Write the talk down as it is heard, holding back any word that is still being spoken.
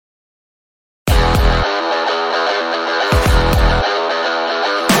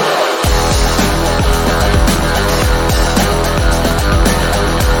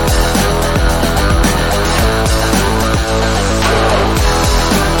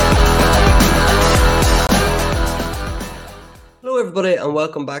Everybody, and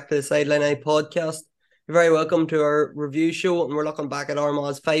welcome back to the Sideline Eye podcast. You're very welcome to our review show, and we're looking back at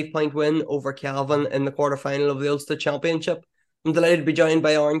Armagh's 5-point win over Cavan in the quarter-final of the Ulster Championship. I'm delighted to be joined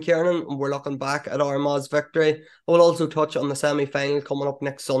by Aaron Kernan, and we're looking back at Armagh's victory. We'll also touch on the semi-final coming up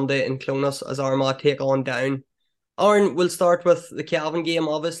next Sunday in Clonus as Armagh take on Down. Aaron, we'll start with the Cavan game,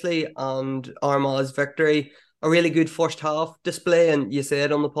 obviously, and Armagh's victory. A really good first half display, and you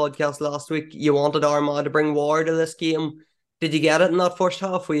said on the podcast last week you wanted Armagh to bring war to this game. Did you get it in that first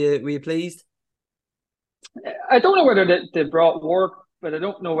half? Were you pleased? I don't know whether they brought work, but I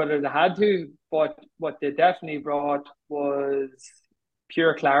don't know whether they had to. But what they definitely brought was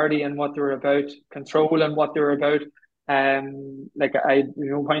pure clarity in what they were about, control in what they were about.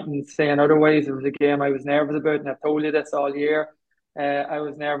 No point in saying otherwise. It was a game I was nervous about, and I've told you this all year. I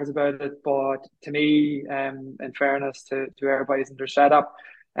was nervous about it, but to me, in fairness to everybody's in their setup,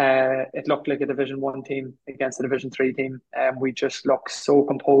 it looked like a Division 1 team against a Division 3 team. We just looked so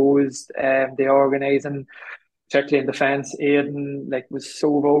composed. The organising, particularly in defence, Aidan was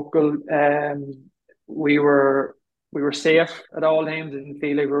so vocal. We were safe at all times. Didn't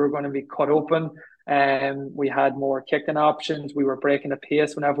feel like we were going to be cut open. We had more kicking options. We were breaking the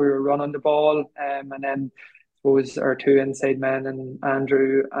pace whenever we were running the ball. And then I suppose our two inside men and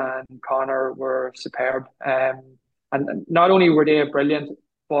Andrew and Connor were superb. And not only were they brilliant,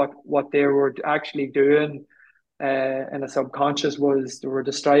 but what they were actually doing in a subconscious was they were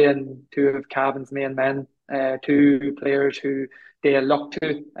destroying two of Cavan's main men, two players who they looked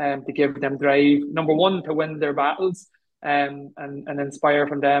to give them drive. Number one, to win their battles and inspire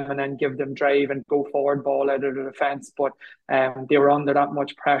from them, and then give them drive and go forward ball out of the defence. But they were under that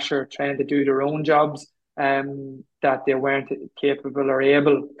much pressure trying to do their own jobs that they weren't capable or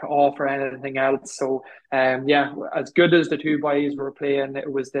able to offer anything else. So as good as the two boys were playing,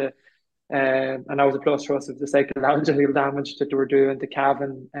 it was and that was a plus for us, of the psychological damage that they were doing to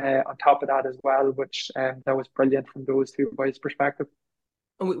Cavan on top of that as well, which that was brilliant from those two boys' perspective.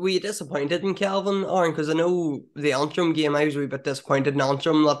 Were you disappointed in Cavan, Aaron? Because I know the Antrim game, I was a wee bit disappointed in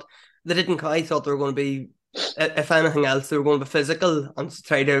Antrim that they didn't. I thought they were going to be, if anything else, they were going to be physical and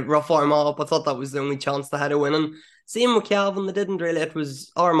try to rough Armagh up. I thought that was the only chance they had of winning. Same with Cavan, they didn't really. It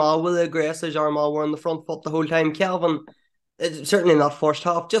was Armagh with the aggressors. Armagh were on the front foot the whole time. Cavan, certainly in that first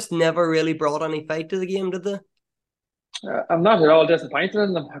half, just never really brought any fight to the game, did they? I'm not at all disappointed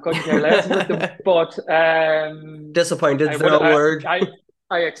in them. I couldn't care less about them. But disappointed is the wrong word.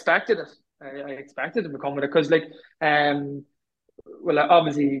 I expected it. I expected them to come with it because,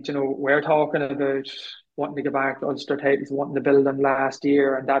 obviously, we're talking about wanting to get back to Ulster titles, wanting to build them last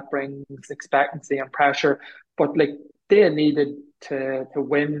year, and that brings expectancy and pressure. But they needed to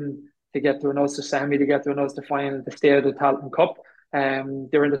win to get to an Ulster semi, to get to an Ulster final, to stay at the Tailteann Cup.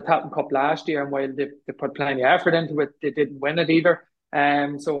 They were in the Tailteann Cup last year, and while they put plenty of effort into it, they didn't win it either.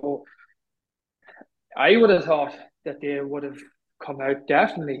 So I would have thought that they would have come out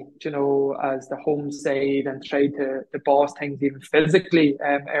definitely, as the home side and tried to boss things even physically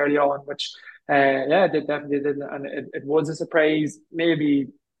early on, which they definitely did, and it was a surprise. Maybe,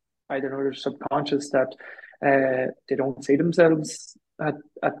 I don't know, they're subconscious that they don't see themselves at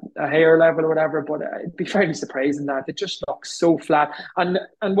a higher level or whatever, but it'd be fairly surprising that it just looks so flat. And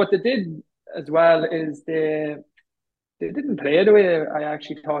what they did as well is they didn't play the way I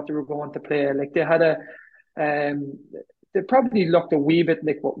actually thought they were going to play. They had they probably looked a wee bit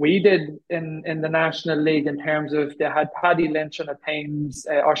like what we did in the National League, in terms of they had Paddy Lynch and at times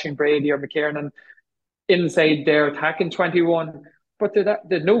Oisin Brady or McKiernan inside their attacking 21, but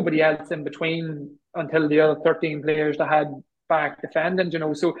there's nobody else in between until the other 13 players that had back defending,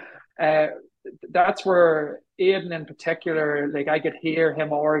 So that's where Aidan in particular, I could hear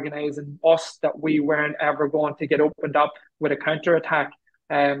him organising us that we weren't ever going to get opened up with a counter attack.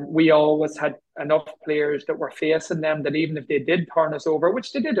 We always had enough players that were facing them that even if they did turn us over,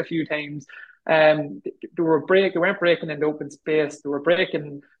 which they did a few times, they weren't breaking into open space. They were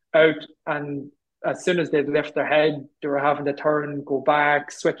breaking out, and as soon as they'd lift their head, they were having to turn, go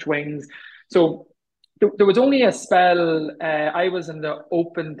back, switch wings. So there was only a spell. I was in the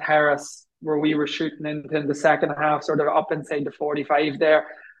open terrace where we were shooting into in the second half, sort of up inside the 45 there.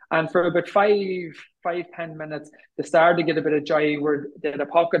 And for about 10 minutes, they started to get a bit of joy where they had a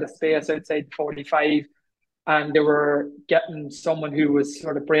pocket of space outside the 45, and they were getting someone who was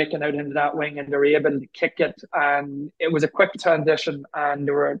sort of breaking out into that wing, and they were able to kick it. And it was a quick transition, and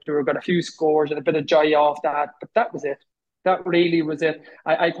they were got a few scores and a bit of joy off that. But that was it. That really was it.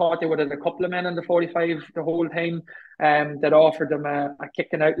 I thought they would have had a couple of men in the 45 the whole time that offered them a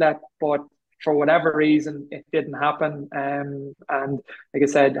kicking outlet, but for whatever reason, it didn't happen. And like I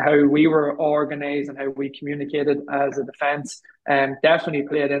said, how we were organised and how we communicated as a defence definitely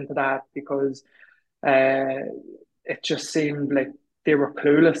played into that, because it just seemed like they were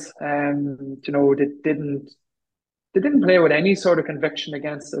clueless. They didn't play with any sort of conviction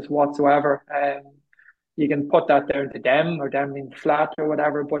against us whatsoever. You can put that down to them, or them being flat or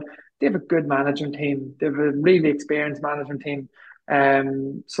whatever, but they have a good management team. They have a really experienced management team.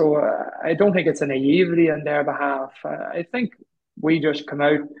 So I don't think it's a naivety on their behalf. I think we just come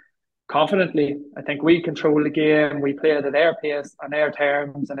out confidently. I think we control the game. We play at their pace, on their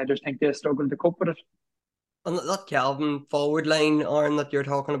terms, and I just think they struggle to cope with it. And that Calvin forward line, Aaron, that you're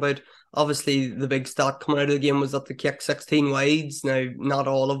talking about, obviously the big stat coming out of the game was that they kicked 16 wides. Now, not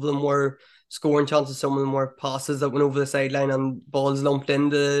all of them were scoring chances. Some of them were passes that went over the sideline and balls lumped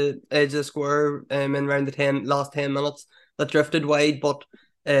into the edge of the square in around the last 10 minutes that drifted wide. But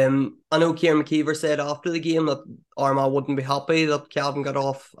I know Kieran McKeever said after the game that Armagh wouldn't be happy that Calvin got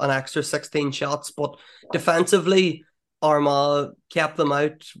off an extra 16 shots. But defensively, Armagh kept them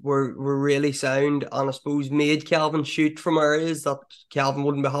out, were really sound, and I suppose made Calvin shoot from areas that Calvin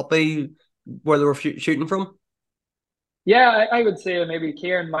wouldn't be happy where they were shooting from. Yeah, I would say maybe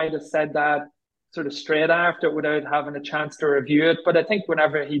Kieran might have said that sort of straight after without having a chance to review it. But I think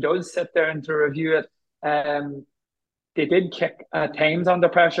whenever he does sit there and to review it, they did kick at times under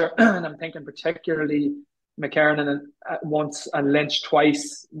pressure. And I'm thinking particularly McKernan once and Lynch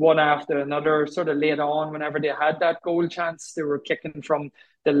twice, one after another, sort of late on whenever they had that goal chance. They were kicking from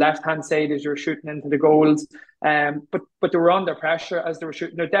the left-hand side as you were shooting into the goals. But they were under pressure as they were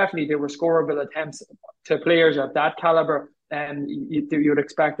shooting. No, definitely they were scoreable attempts to players of that caliber, and you'd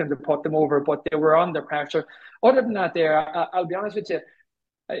expect them to put them over, but they were under pressure. Other than that, I'll be honest with you,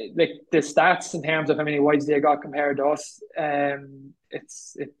 like the stats in terms of how many wides they got compared to us,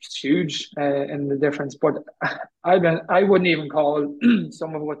 it's huge in the difference. But I wouldn't even call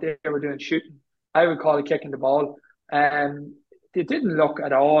some of what they were doing shooting. I would call it kicking the ball. They didn't look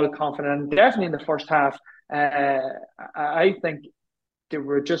at all confident. Definitely in the first half, I think they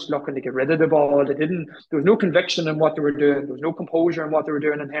were just looking to get rid of the ball. There was no conviction in what they were doing. There was no composure in what they were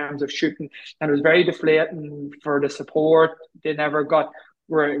doing in terms of shooting, and it was very deflating for the support. They never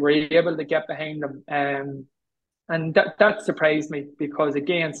were able to get behind them. And that surprised me, because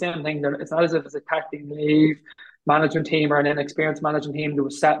again, same thing. It's not as if it's a tactically naive management team or an inexperienced management team that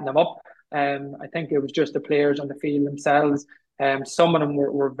was setting them up. I think it was just the players on the field themselves. Some of them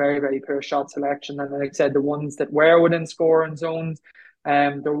were very, very poor shot selection. And like I said, the ones that were within scoring zones,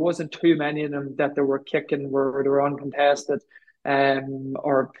 there wasn't too many of them that they were kicking where they were uncontested.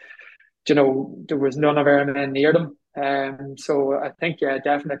 Or there was none of our men near them. So I think, yeah,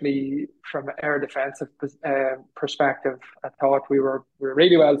 definitely from our defensive perspective, I thought we were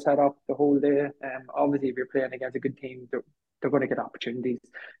really well set up the whole day. Obviously, if you're playing against a good team, they're going to get opportunities.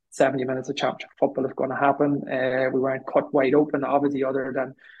 70 minutes of championship football is going to happen. We weren't cut wide open, obviously, other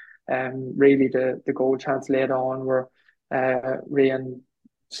than really the goal chance later on where Ryan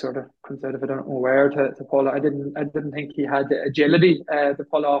sort of comes out of it, I don't know where to pull it. I didn't think he had the agility to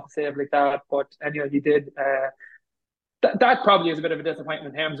pull off a save like that, but anyway, he did. That probably is a bit of a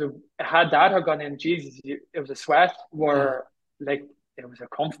disappointment in terms of, had that have gone in, Jesus, it was a sweat where like it was a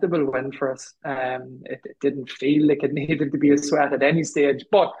comfortable win for us. It didn't feel like it needed to be a sweat at any stage,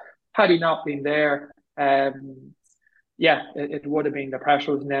 but had he not been there, yeah, it would have been the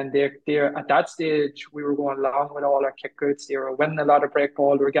pressures. And then they at that stage, we were going along with all our kick outs. They were winning a lot of break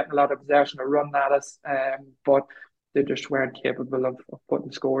ball. They were getting a lot of possession or running at us, but they just weren't capable of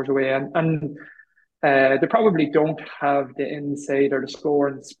putting scores away. And they probably don't have the inside or the score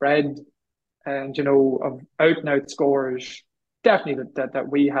and spread, and of out and out scores. Definitely that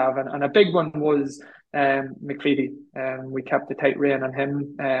we have, and a big one was McCready. We kept a tight rein on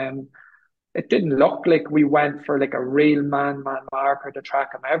him. It didn't look like we went for like a real man marker to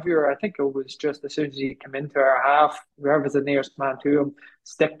track him everywhere. I think it was just as soon as he came into our half, whoever's the nearest man to him,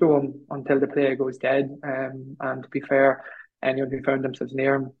 stick to him until the player goes dead. And to be fair, anyone who found themselves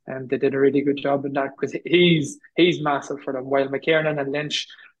near him, they did a really good job in that, because he's massive for them. While McKernan and Lynch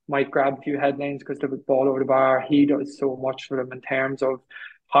might grab a few headlines because they would ball over the bar, he does so much for them in terms of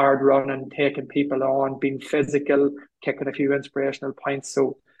hard running, taking people on, being physical, kicking a few inspirational points.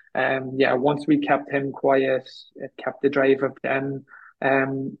 So yeah, once we kept him quiet, it kept the drive of them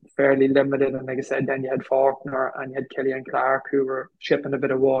fairly limited. And like I said, then you had Faulkner and you had Killian Clark, who were shipping a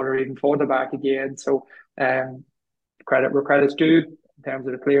bit of water even further back again. So credit where credit's due in terms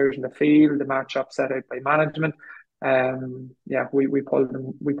of the players in the field, the matchup set out by management. Yeah, we pulled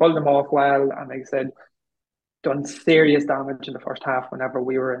them off well, and like I said, done serious damage in the first half whenever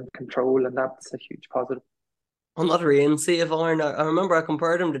we were in control, and that's a huge positive. On that rain save, Aaron, I remember I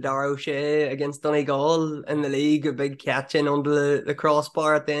compared him to Dara O'Shea against Donegal in the league, a big catch in under the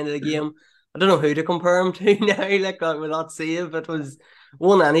crossbar at the end of the game. I don't know who to compare him to now, like with that save. It was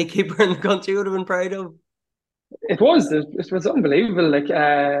one any keeper in the country would have been proud of. It was unbelievable. Like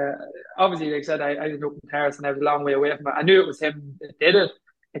obviously, like I said, I was up in Paris and I was a long way away from it. I knew it was him that did it.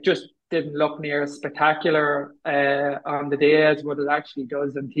 It just didn't look near as spectacular on the day as what it actually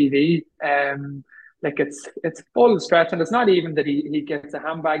does on TV. Like it's full stretch, and it's not even that he gets a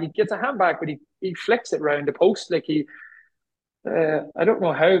handbag. He gets a handbag, but he flicks it round the post. Like I don't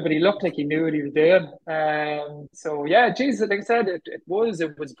know how, but he looked like he knew what he was doing. So yeah, Jesus, like I said, it was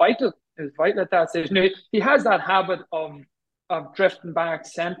vital. It was vital at that stage. Now, he has that habit of drifting back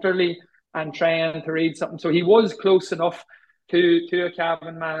centrally and trying to read something. So he was close enough to a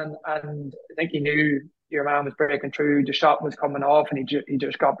Cavan man, and I think he knew your man was breaking through. The shot was coming off, and he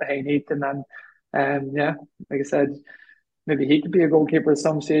just got behind Ethan. And yeah, like I said, maybe he could be a goalkeeper at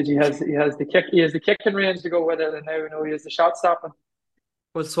some stage. He has the kicking range to go with it, and now we know he has the shot stopping.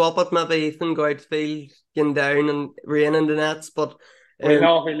 We'll swap it, maybe Ethan go outfield, getting down and rain in the nets, but We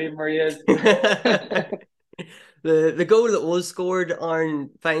know if we leave him where he is. the goal that was scored,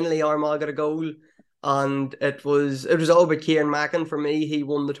 finally Armagh got a goal, and it was all about Kieran Mackin for me. He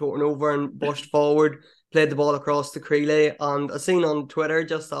won the turnover and pushed forward, played the ball across the Creeley, and I seen on Twitter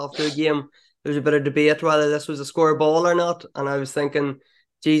just after the game there was a bit of debate whether this was a square ball or not, and I was thinking,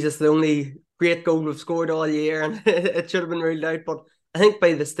 Jesus, the only great goal we've scored all year, and it should have been ruled out. But I think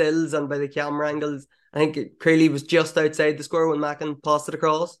by the stills and by the camera angles, I think Creeley was just outside the square when Mackin passed it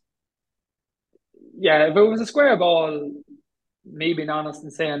across. Yeah, if it was a square ball, me being honest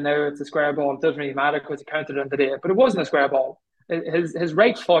and saying now it's a square ball, it doesn't really matter because it counted on the day. But it wasn't a square ball. His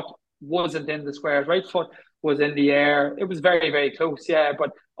right foot wasn't in the square. His right foot was in the air. It was very, very close, yeah.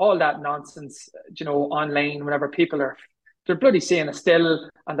 But all that nonsense, online, whenever they're bloody seeing a still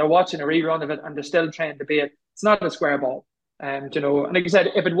and they're watching a rerun of it and they're still trying to debate. It's not a square ball. And like I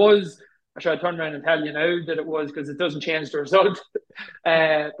said, if it was, I should turn around and tell you now that it was, because it doesn't change the result.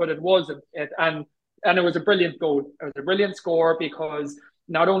 But it wasn't. And it was a brilliant goal. It was a brilliant score because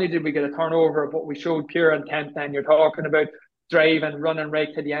not only did we get a turnover, but we showed pure intent. Then you're talking about driving, running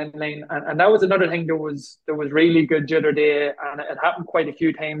right to the end line, and that was another thing that was really good the other day, and it happened quite a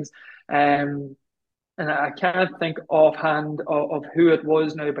few times. And I can't think offhand of who it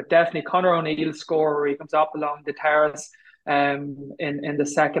was now, but definitely Conor O'Neill's score where he comes up along the terrace in the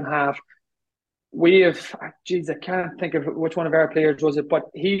second half. We have, geez, I can't think of which one of our players was it, but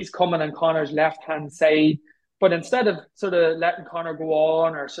he's coming on Connor's left hand side. But instead of sort of letting Connor go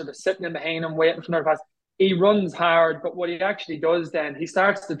on or sort of sitting in behind him waiting for another pass, he runs hard. But what he actually does then, he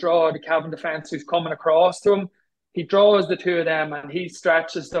starts to draw the Cavan defence who's coming across to him. He draws the two of them and he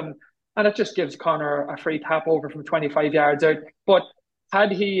stretches them. And it just gives Connor a free tap over from 25 yards out. But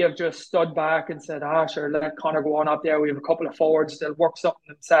had he have just stood back and said, sure, let Connor go on up there. We have a couple of forwards, they'll work something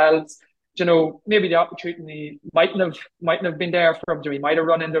themselves. Maybe the opportunity mightn't have been there for him. He might have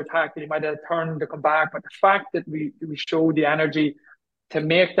run into attack, he might have turned to come back. But the fact that we showed the energy to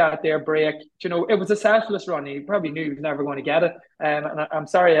make that their break, it was a selfless run. He probably knew he was never going to get it. And I'm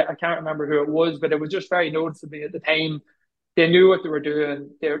sorry, I can't remember who it was, but it was just very noticeable at the time. They knew what they were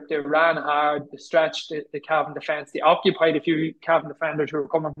doing. They ran hard. They stretched the Cavan defence. They occupied a few Cavan defenders who were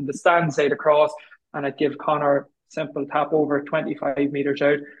coming from the stand side across, and it gave Connor simple tap over 25 metres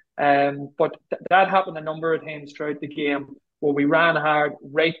out. But that happened a number of times throughout the game where we ran hard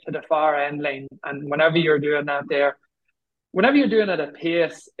right to the far end line. And whenever you're doing it at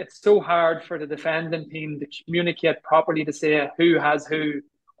pace, it's so hard for the defending team to communicate properly to say who has who,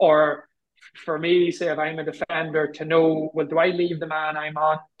 or for me, say if I'm a defender, to know, well, do I leave the man I'm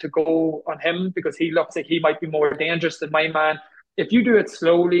on to go on him because he looks like he might be more dangerous than my man? If you do it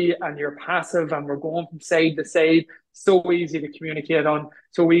slowly and you're passive and we're going from side to side, so easy to communicate on,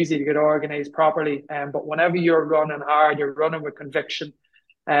 so easy to get organised properly. But whenever you're running hard, you're running with conviction,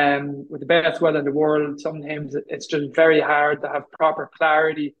 with the best will in the world, sometimes it's just very hard to have proper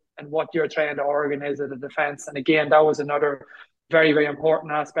clarity in what you're trying to organise as a defence. And again, that was another very, very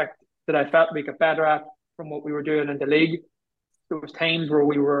important aspect that I felt we got better at from what we were doing in the league. There was times where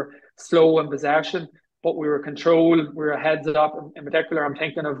we were slow in possession, but we were controlled. We were heads up. In particular, I'm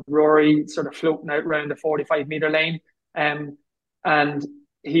thinking of Rory sort of floating out around the 45-metre line. And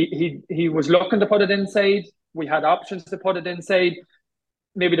he was looking to put it inside. We had options to put it inside.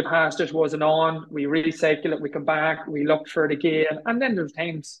 Maybe the pass just wasn't on. We recycle it. We come back. We look for it again. And then there's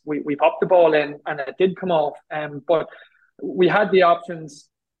times we popped the ball in and it did come off. But we had the options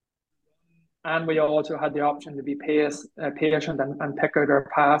and we also had the option to be patient and pick out our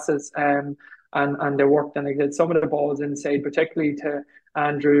passes. And they worked, and they did some of the balls inside, particularly to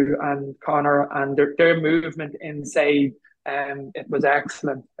Andrew and Connor, and their movement inside. It was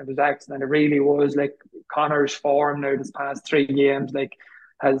excellent. It was excellent. It really was. Like, Connor's form now this past 3 games, like,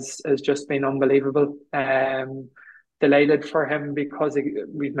 has just been unbelievable. Delighted for him because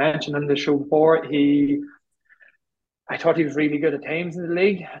we've mentioned on the show before, I thought he was really good at times in the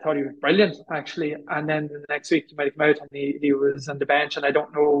league. I thought he was brilliant, actually. And then the next week he might come out and he was on the bench, and I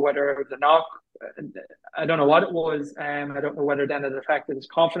don't know whether it was a knock. I don't know what it was. I don't know whether then it affected his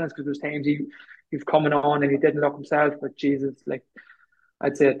confidence, because there's times he was coming on and he didn't look himself. But Jesus, like,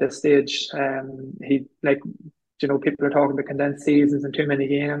 I'd say at this stage, he, like, people are talking about condensed seasons and too many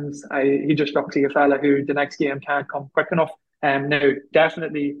games. He just looks like a fella who the next game can't come quick enough. Now,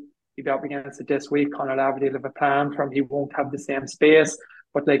 definitely, he'll be up against it this week. Conor Laverty will have a plan for him. He won't have the same space.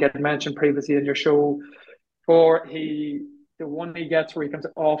 But like I mentioned previously in your show, the one he gets where he comes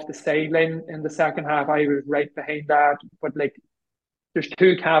off the sideline in the second half, I was right behind that. But like, there's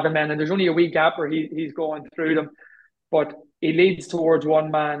two Cavan men, and there's only a wee gap where he's going through them. But he leads towards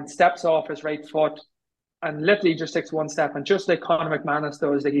one man, steps off his right foot, and literally just takes one step. And just like Conor McManus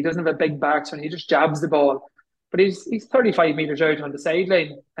does, like, he doesn't have a big backswing, he just jabs the ball. But he's 35 metres out on the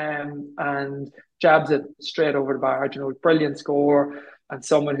sideline, and jabs it straight over the bar. Brilliant score, and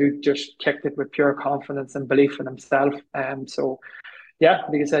someone who just kicked it with pure confidence and belief in himself. So, yeah,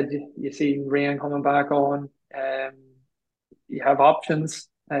 like I said, you see Rain coming back on. You have options.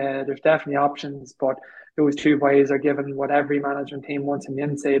 There's definitely options, but those two boys are given what every management team wants on the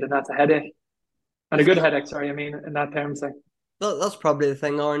inside, and that's a headache. And a good headache, sorry, I mean, in that terms. Like, That's probably the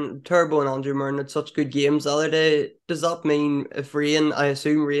thing, Aaron. Turbo and Andrew Murren had such good games the other day. Does that mean if Rain, I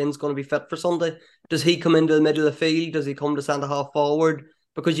assume Rain's going to be fit for Sunday, does he come into the middle of the field? Does he come to centre half forward?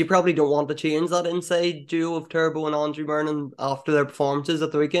 Because you probably don't want to change that inside duo of Turbo and Andrew Murren after their performances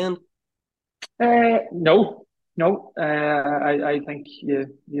at the weekend. No. I think you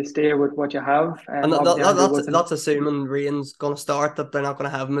stay with what you have. And Obviously, Andrew wasn't. that's assuming Rain's going to start, that they're not going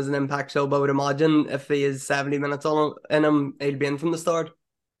to have him as an impact sub. I would imagine if he is 70 minutes on in him, he'll be in from the start.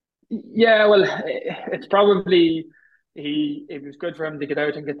 Yeah, well, it's probably it was good for him to get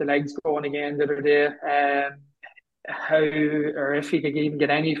out and get the legs going again the other day. How, or if he could even get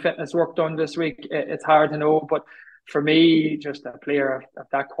any fitness work done this week, it's hard to know. But for me, just a player of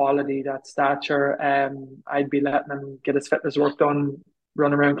that quality, that stature, I'd be letting him get his fitness work done,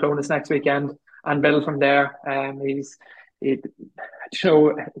 run around Clonus next weekend, and build from there.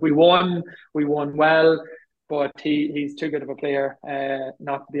 We won well, but he's too good of a player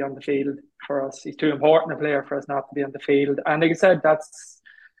not to be on the field for us. He's too important a player for us not to be on the field. And like I said, that's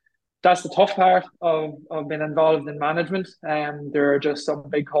the tough part of being involved in management. There are just some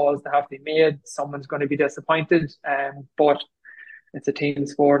big calls that have to be made. Someone's going to be disappointed, but it's a team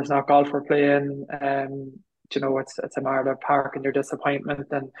sport. It's not golf we're playing. It's a matter of parking your disappointment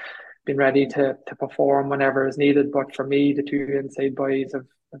and being ready to perform whenever is needed. But for me, the two inside boys have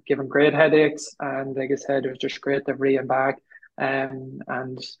given great headaches, and like I said, it was just great to have Rian back. And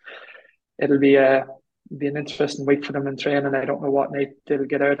it'll be an interesting week for them in training. I don't know what night they'll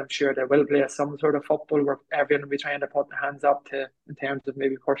get out. I'm sure they will play some sort of football where everyone will be trying to put their hands up in terms of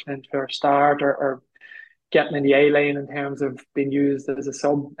maybe pushing into a start or getting in the A lane in terms of being used as a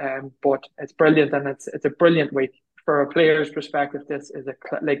sub. But it's brilliant, and it's a brilliant week for a player's perspective. This is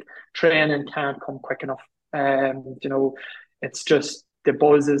like, training can't come quick enough. It's just the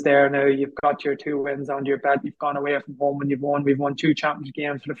buzz is there now. You've got your 2 wins under your belt. You've gone away from home and you've won. We've won 2 championship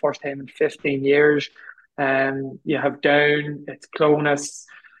games for the first time in 15 years. You have Down, it's Clonus.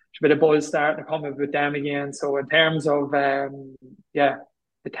 There's a bit of buzz starting to come with them again. So in terms of the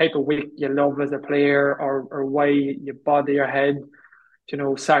type of week you love as a player, or why you bother your head,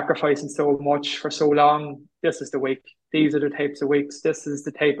 sacrificing so much for so long, this is the week. These are the types of weeks. This is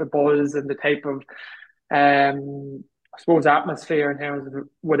the type of buzz and the type of I suppose atmosphere in terms of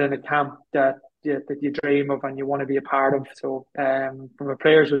within a camp that you dream of and you want to be a part of. So from a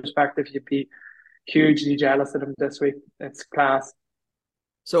player's perspective, you'd be hugely jealous of them this week. It's class.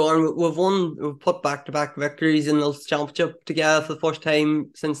 So we've put back-to-back victories in the Ulster Championship together for the first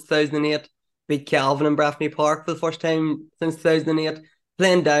time since 2008. Beat Calvin in Breffni Park for the first time since 2008.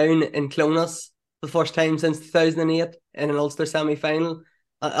 Playing Down in Clonus for the first time since 2008 in an Ulster semi-final.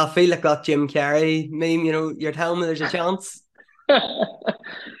 I feel like that Jim Carrey meme, you're telling me there's a chance.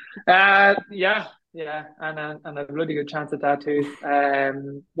 Yeah, and a really good chance at that too.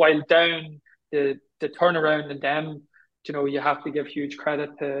 While Down, the turnaround in them, you have to give huge credit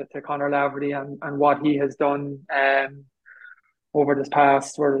to Conor Laverty and what he has done. over this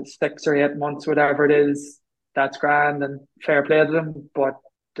past 6 or 8 months, whatever it is. That's grand and fair play to them. But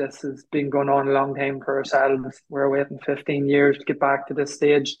this has been going on a long time for ourselves. We're waiting 15 years to get back to this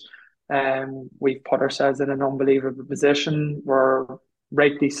stage. We've put ourselves in an unbelievable position. We're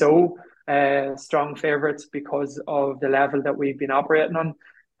rightly so strong favourites because of the level that we've been operating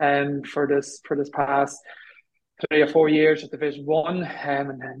on for this past 3 or 4 years at Division One,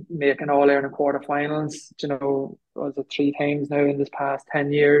 and then making All Ireland quarterfinals. Was it 3 times now in this past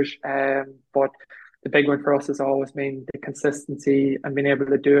 10 years? But the big one for us has always been the consistency and being able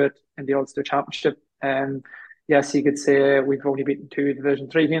to do it in the Ulster Championship. Yes, you could say we've only beaten 2 Division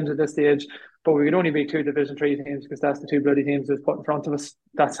 3 teams at this stage, but we could only beat 2 Division 3 teams because that's the two bloody teams that was put in front of us.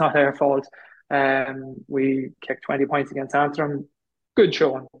 That's not our fault. We kicked 20 points against Antrim. Good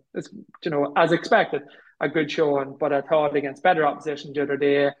showing. It's, as expected, a good showing. But I thought against better opposition the other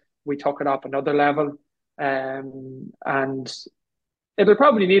day, we took it up another level. And it'll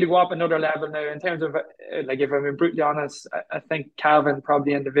probably need to go up another level now in terms of, if I'm being brutally honest, I think Cavan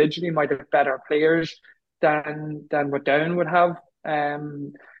probably individually might have better players than what Down would have.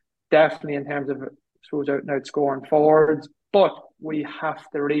 Definitely in terms of, I suppose, out and out scoring forwards. But we have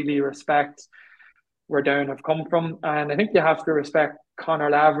to really respect where Down have come from. And I think you have to respect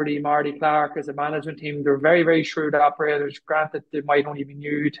Conor Laverty, Marty Clark as a management team. They're very, very shrewd operators. Granted, they might only be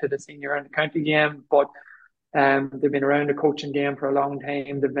new to the senior and the county game, but they've been around the coaching game for a long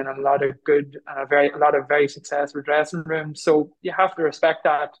time. They've been in a lot of good and a lot of very successful dressing rooms. So you have to respect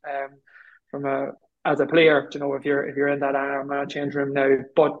that as a player. If you're in that Armagh change room now,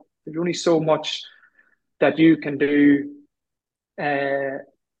 but there's only so much that you can do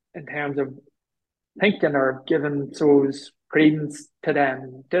in terms of thinking or giving those credence to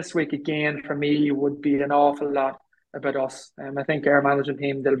them. This week again for me would be an awful lot about us. I think our management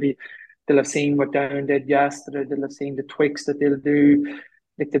team they'll have seen what Down did yesterday. They'll have seen the tweaks that they'll do.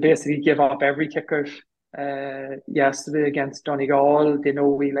 Like they basically give up every kicker yesterday against Donegal. They know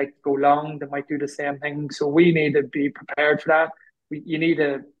we like to go long. They might do the same thing. So we need to be prepared for that. You need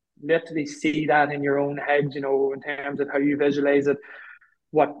to literally see that in your own head, in terms of how you visualize it.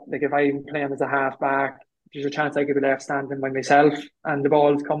 If I'm playing as a half back, there's a chance I could be left standing by myself and the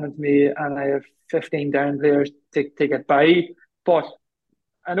ball's coming to me and I have 15 Down players to get by. But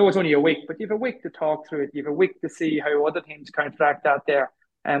I know it's only a week, but you have a week to talk through it. You have a week to see how other teams counteract that there.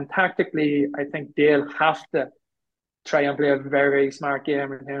 And tactically, I think they'll have to try and play a very, very smart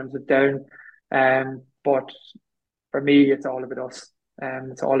game in terms of Down. But for me, it's all about us.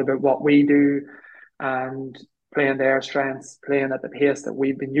 It's all about what we do and playing their strengths, playing at the pace that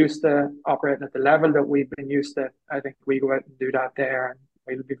we've been used to, operating at the level that we've been used to. I think we go out and do that there and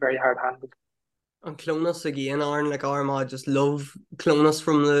we'll be very hard-handed. And Clonus again, Aaron, like Armagh just love Clonus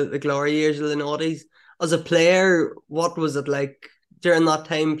from the glory years of the noughties. As a player, what was it like during that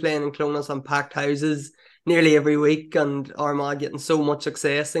time playing in Clonus on packed houses nearly every week and Armagh getting so much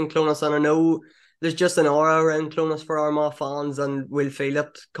success in Clonus? And I know there's just an aura around Clonus for Armagh fans and we'll feel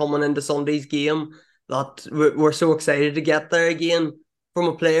it coming into Sunday's game that we're so excited to get there again. From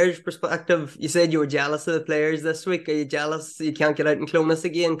a player's perspective, you said you were jealous of the players this week. Are you jealous you can't get out in Clonus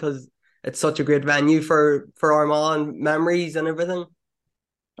again because it's such a great venue for Armagh and memories and everything?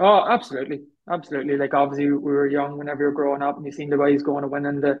 Oh, absolutely. Absolutely. Like, obviously, we were young whenever we were growing up and you seen the boys going to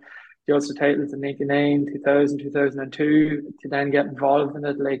winning the Ulster titles in 99, 2000, 2002 to then get involved in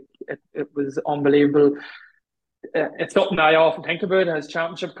it. Like, it was unbelievable. It's something I often think about as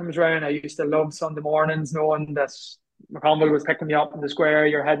championship comes around. I used to love Sunday mornings knowing that McConville was picking me up in the square.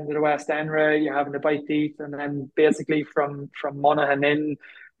 You're heading to the West End, you're having a bite to eat, and then basically from Monaghan in,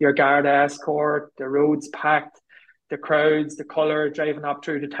 your Garda escort, the roads packed, the crowds, the colour driving up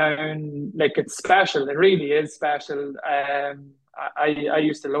through the town. Like, it's special. It really is special. I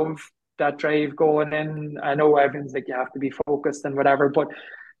used to love that drive going in. I know everyone's like, you have to be focused and whatever, but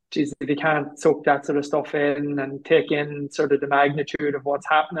geez, if you can't soak that sort of stuff in and take in sort of the magnitude of what's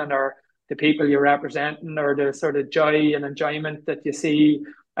happening or the people you're representing or the sort of joy and enjoyment that you see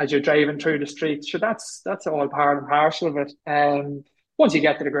as you're driving through the streets, sure, that's all part and parcel of it. Once you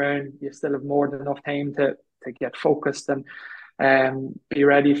get to the ground, you still have more than enough time to get focused and be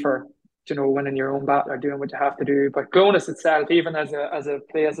ready for winning your own battle or doing what you have to do. But Clonus itself, even as a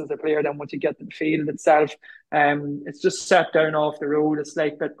place, as a player, then once you get to the field itself, it's just set down off the road. It's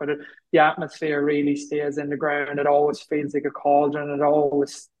like that, but the atmosphere really stays in the ground. It always feels like a cauldron. There's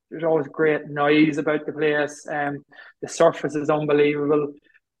always great noise about the place. The surface is unbelievable.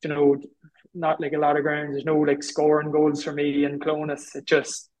 Not like a lot of grounds. There's no like scoring goals for me in Clonus.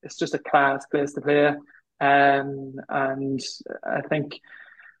 It's just a class place to play. And I think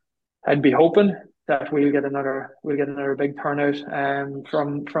I'd be hoping that we'll get another big turnout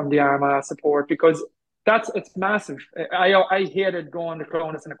from the Armagh support, because it's massive. I hated going to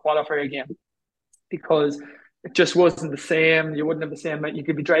Clonus in a qualifier game because it just wasn't the same. You wouldn't have the same. You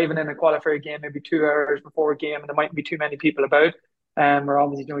could be driving in a qualifier game maybe 2 hours before a game, and there mightn't be too many people about. Or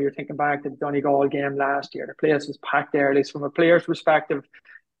obviously, you're thinking back to the Donegal game last year. The place was packed there. At least from a player's perspective,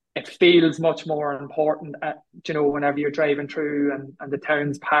 it feels much more important, whenever you're driving through and the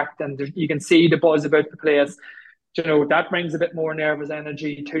town's packed and you can see the buzz about the place. That brings a bit more nervous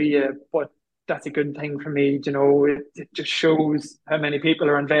energy to you, but that's a good thing for me. It just shows how many people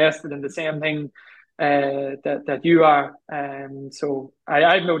are invested in the same thing that you are. So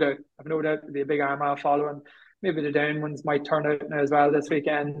I've no doubt there'll be a big Armagh following. Maybe the down ones might turn out now as well this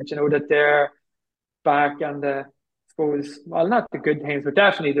weekend. That they're back, and suppose, well, not the good things, but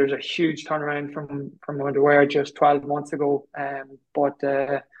definitely there's a huge turnaround from when they were just 12 months ago. But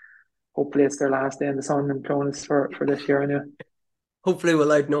hopefully it's their last day in the sun and Clonus for this year anyway. Hopefully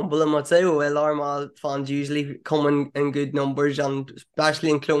we'll outnumber them. I'd say, well, Armagh fans usually come in good numbers, and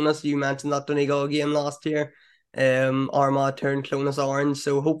especially in Clonus. You mentioned that Donegal game last year. Armagh turned Clonus orange,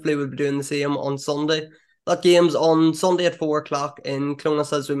 so hopefully we'll be doing the same on Sunday. That game's on Sunday at 4 o'clock in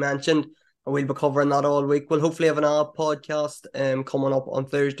Clonus, as we mentioned, and we'll be covering that all week. We'll hopefully have an podcast coming up on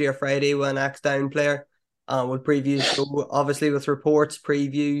Thursday or Friday with an ex-down player. We'll preview the show, obviously, with reports,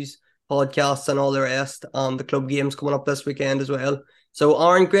 previews, podcasts and all the rest. The club games coming up this weekend as well. So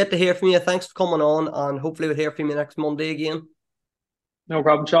Aaron, great to hear from you. Thanks for coming on, and hopefully we'll hear from you next Monday again. No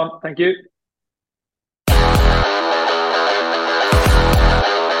problem, Sean. Thank you.